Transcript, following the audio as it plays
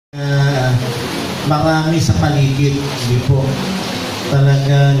Marami sa paligid, hindi po.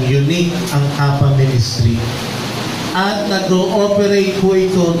 Talagang unique ang KAPA Ministry. At nag-ooperate po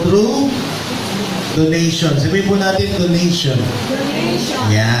ito through donation. Sabihin po natin donation.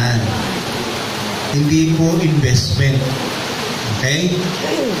 Yan. Hindi po investment. Okay?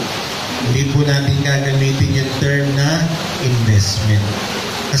 Hindi po natin gagamitin yung term na investment.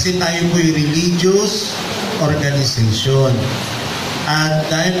 Kasi tayo po yung religious organization. At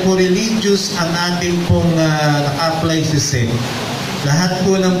dahil po religious ang ating pong naka-apply sa SEC, lahat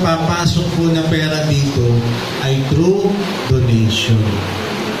po ng papasok po na pera dito ay through donation.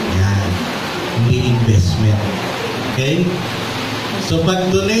 Yan. Hindi investment. Okay? So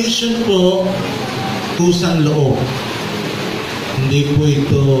pag donation po, kusang loob. Hindi po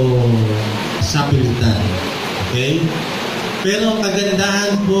ito sapilitan. Okay? Pero ang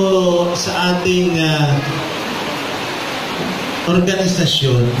kagandahan po sa ating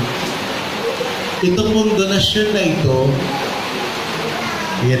organisasyon, ito pong donasyon na ito,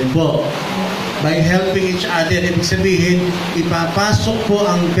 yan po, by helping each other, ibig sabihin, ipapasok po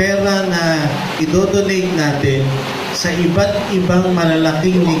ang pera na idodonate natin sa iba't ibang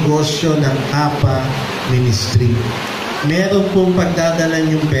malalaking negosyo ng KAPA Ministry. Meron pong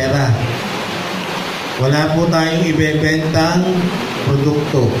pagdadalan yung pera. Wala po tayong ibebentang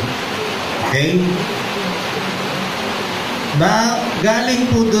produkto. Okay? Galing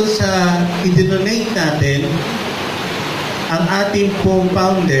po doon sa i-donate natin, ang ating pong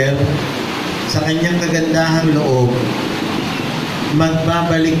founder, sa kanyang kagandahang loob,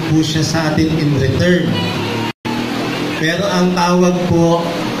 magbabalik po siya sa atin in return. Pero ang tawag po,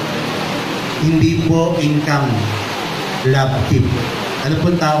 hindi po income, love gift. Ano po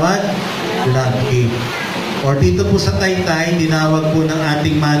tawag? Love gift. Or dito po sa Taytay, tinawag po ng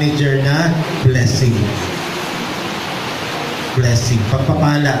ating manager na blessing. Blessing,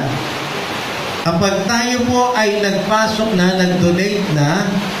 pagpapala. Kapag tayo po ay nagpasok na, nag-donate na,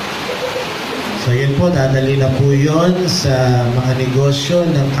 so yun po, dadali na po yun sa mga negosyo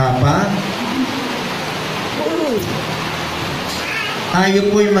ng KAPA. Tayo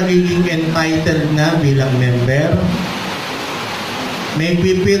po ay magiging entitled na bilang member. May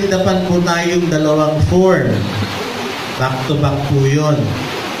pipildapan po tayong 2 form. Back to back po yun.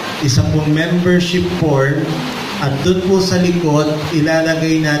 Isa pong membership form. At doon po sa likod,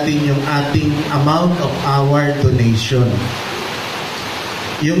 ilalagay natin yung ating amount of our donation.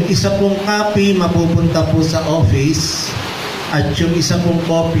 Yung isa pong copy, mapupunta po sa office. At yung isa pong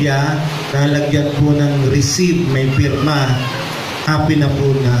kopya, lalagyan po ng receipt, may pirma. Copy na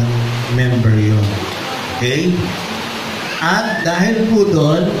po ng member yun. Okay? At dahil po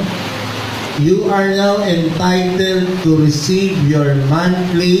doon, you are now entitled to receive your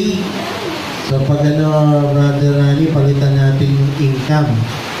monthly. So pag Brother Rani, palitan natin yung income,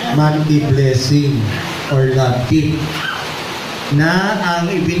 monthly blessing or love gift, na ang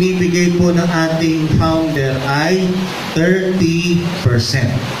ibinibigay po ng ating founder ay 30%.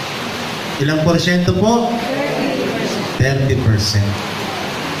 Ilang porsyento po? 30%.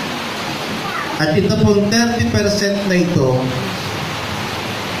 At ito pong 30% na ito,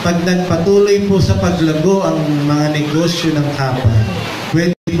 pag nagpatuloy po sa paglago ang mga negosyo ng KAPA,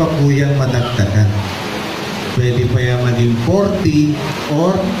 pwede pa po yan madagdagan. Pwede pa yan maging 40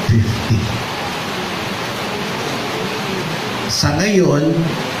 or 50. Sa ngayon,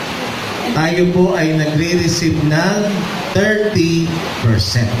 tayo po ay nagre-receive ng 30%.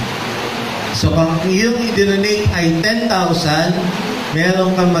 So kung yung i-donate ay 10,000,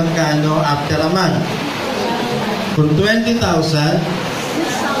 meron kang magkano after a month? Kung 20,000,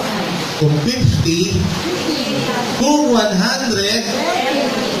 kung 50, kung 100,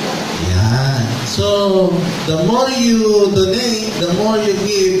 yan. So, the more you donate, the more you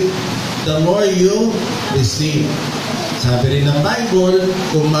give, the more you receive. Sabi rin ng Bible,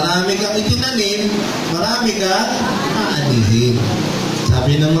 kung marami kang itinanim, marami kang aanihin.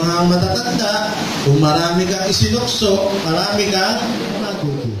 Sabi ng mga matatanda, kung marami kang isinukso, marami kang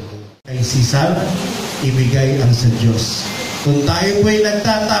matututo. Kay Sisar, ibigay ang sa Diyos. Kung tayo po ay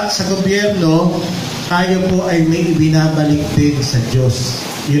nagtatak sa gobyerno, tayo po ay may ibinabalik din sa Diyos.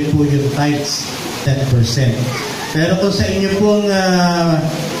 Yun po yung tithes, 10%. Pero kung sa inyo pong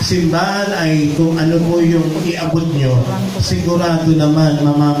simbahan ay kung ano po yung iabot nyo, sigurado naman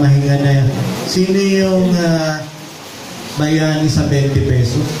mamamahinga na yan. Sino yung bayani sa 20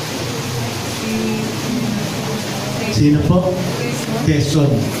 pesos? Sino po? Quezon.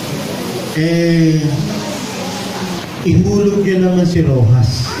 Ihulog nyo naman si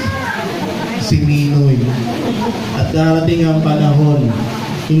Rojas, si Ninoy. At darating ang panahon,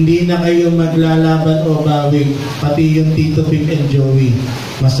 Hindi na kayo maglalaban o bawing, pati yung Tito Pig and Joey,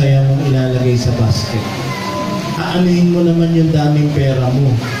 masaya mong ilalagay sa basket. Aanuhin mo naman yung daming pera mo.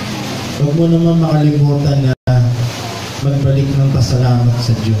 Huwag mo naman makalimutan na magbalik ng pasalamat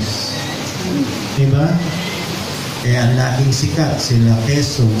sa Diyos. Diba? Kaya ang laging sikat, sila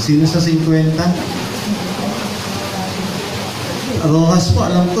Quezon. Sino sa 50? Rojas po,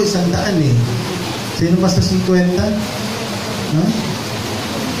 alam ko, 100 eh. Sino ba sa 50? Huh?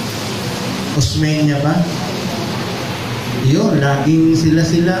 Osmeña ba? Yun, laging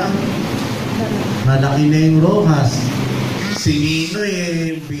sila-sila. Malaki na yung Rojas. Si Nino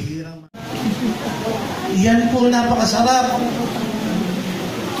eh, bihirang. Yan po, napakasarap.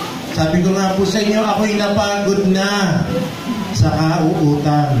 Sabi ko nga po sa inyo, ako'y napagod na sa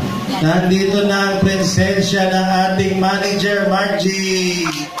kauutang. Nandito na ang presensya ng ating manager, Margie.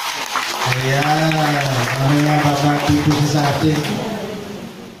 Ayan, ang mga babati po sa atin.